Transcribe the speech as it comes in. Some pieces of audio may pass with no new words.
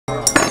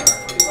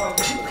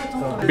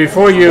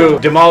Before you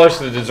demolish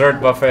the dessert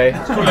buffet,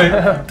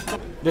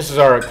 this is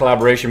our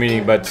collaboration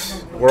meeting,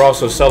 but we're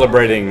also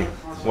celebrating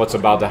what's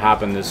about to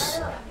happen, this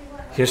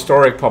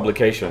historic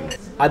publication.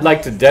 I'd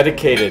like to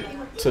dedicate it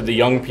to the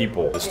young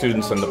people, the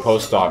students and the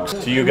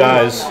postdocs, to you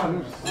guys,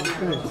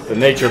 the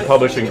Nature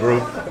Publishing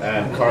Group,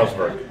 and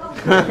Carlsberg.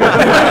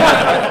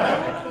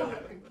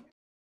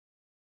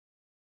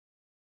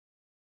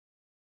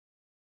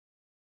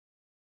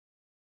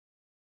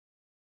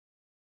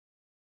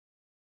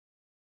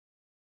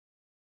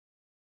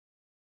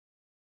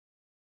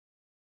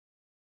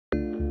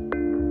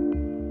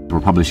 We're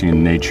publishing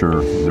in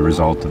Nature the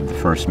result of the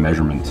first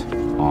measurement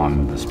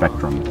on the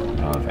spectrum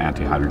of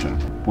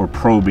antihydrogen. We're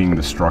probing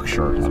the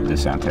structure of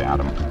this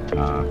antiatom.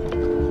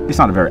 It's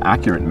not a very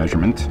accurate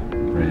measurement,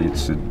 right?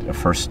 It's a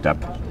first step.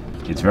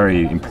 It's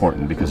very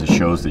important because it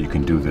shows that you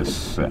can do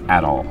this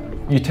at all.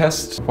 You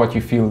test what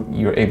you feel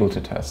you're able to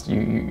test.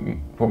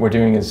 What we're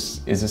doing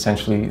is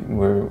essentially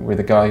we're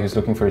the guy who's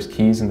looking for his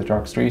keys in the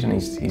dark street, and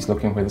he's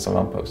looking where there's a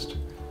lamppost,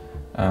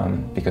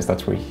 because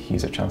that's where he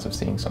has a chance of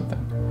seeing something.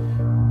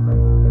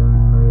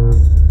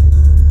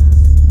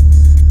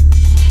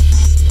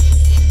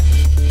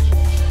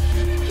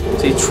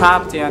 So you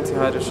trap the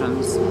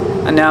antihydrogens,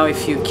 and now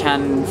if you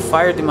can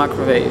fire the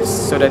microwaves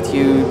so that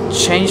you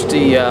change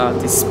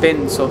the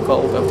spin,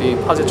 so-called, of the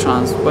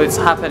positrons, what is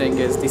happening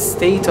is the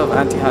state of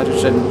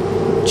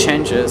antihydrogen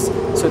changes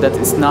so that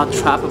it's not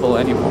trappable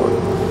anymore.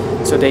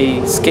 So they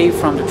escape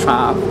from the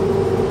trap,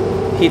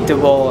 hit the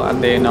wall,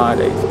 and they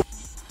annihilate.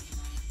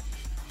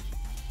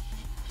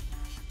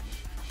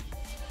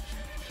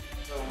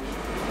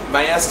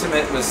 My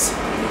estimate was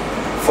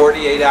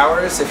 48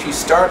 hours. If you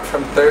start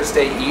from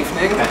Thursday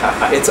evening,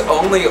 it's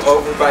only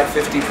over by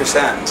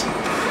 50%.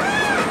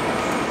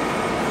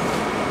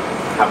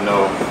 Have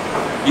no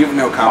You have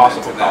no comment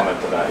possible to that.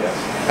 comment to that, yes.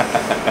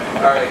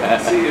 All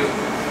right, see you.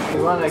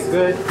 We want a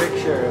good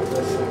picture of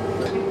this thing.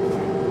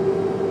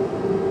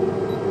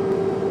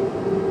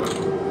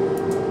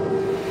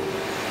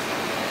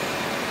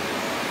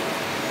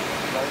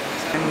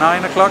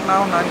 9 o'clock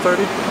now,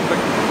 9:30,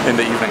 something, in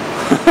the evening.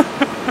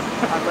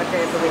 On what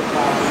day of the week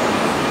now?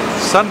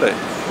 Sunday.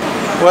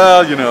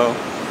 Well, you know,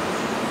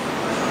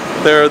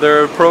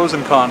 there are pros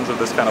and cons of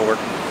this kind of work.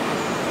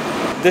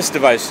 This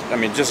device, I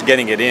mean, just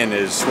getting it in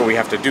is what we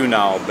have to do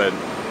now, but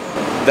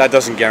that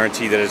doesn't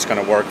guarantee that it's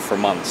going to work for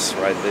months,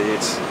 right?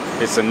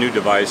 It's a new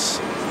device.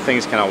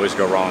 Things can always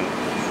go wrong.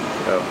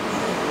 So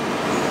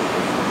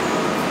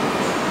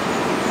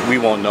we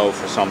won't know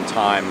for some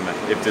time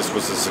if this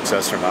was a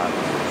success or not.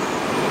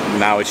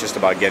 Now it's just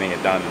about getting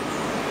it done.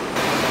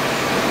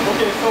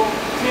 Okay, so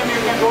Tim,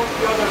 you can go to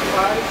the other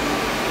side.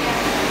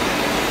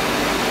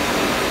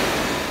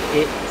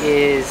 It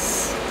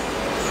is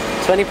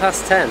 20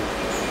 past 10.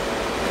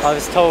 I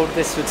was told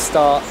this would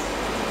start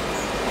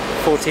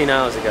 14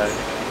 hours ago,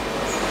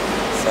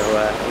 so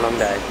a long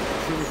day.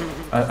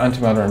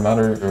 Antimatter and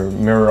matter are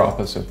mirror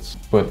opposites,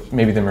 but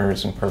maybe the mirror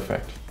isn't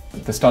perfect.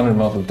 The standard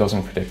model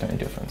doesn't predict any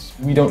difference.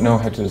 We don't know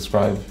how to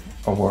describe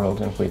a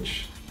world in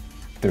which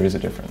there is a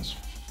difference.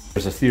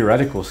 There's a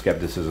theoretical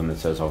skepticism that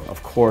says, oh,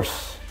 of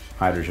course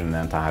hydrogen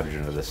and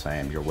antihydrogen are the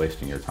same, you're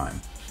wasting your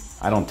time.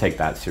 I don't take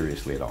that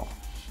seriously at all.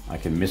 I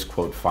can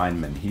misquote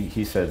Feynman.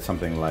 He said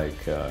something like,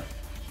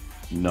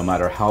 no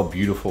matter how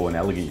beautiful and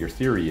elegant your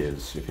theory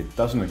is, if it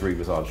doesn't agree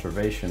with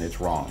observation, it's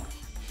wrong.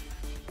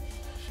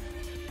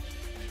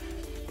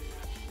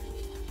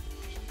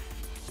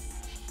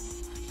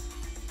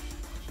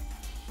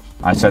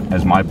 I set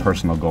as my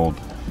personal goal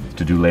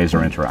to do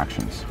laser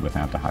interactions with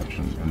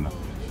antihydrogen, and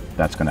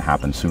that's going to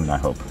happen soon, I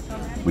hope.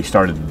 We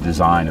started the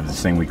design of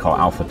this thing we call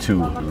Alpha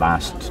 2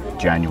 last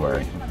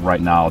January.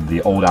 Right now,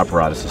 the old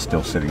apparatus is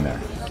still sitting there.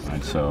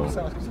 Right? So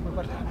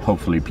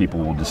hopefully people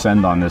will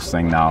descend on this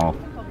thing now,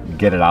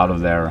 get it out of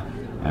there,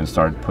 and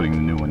start putting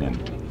the new one in.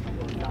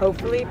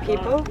 Hopefully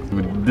people?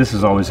 This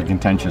is always a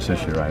contentious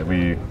issue, right?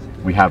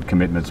 We have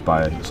commitments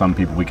by some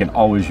people. We can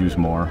always use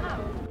more.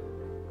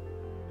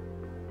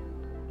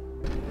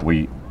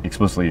 We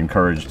explicitly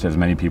encouraged as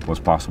many people as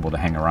possible to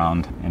hang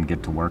around and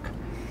get to work.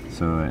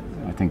 So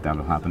I think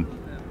that'll happen.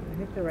 I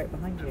think they're right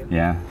behind you.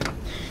 Yeah.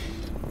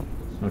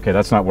 Okay,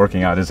 that's not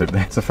working out, is it?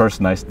 It's the first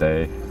nice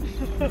day.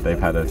 They've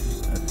had a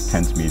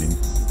tense meeting.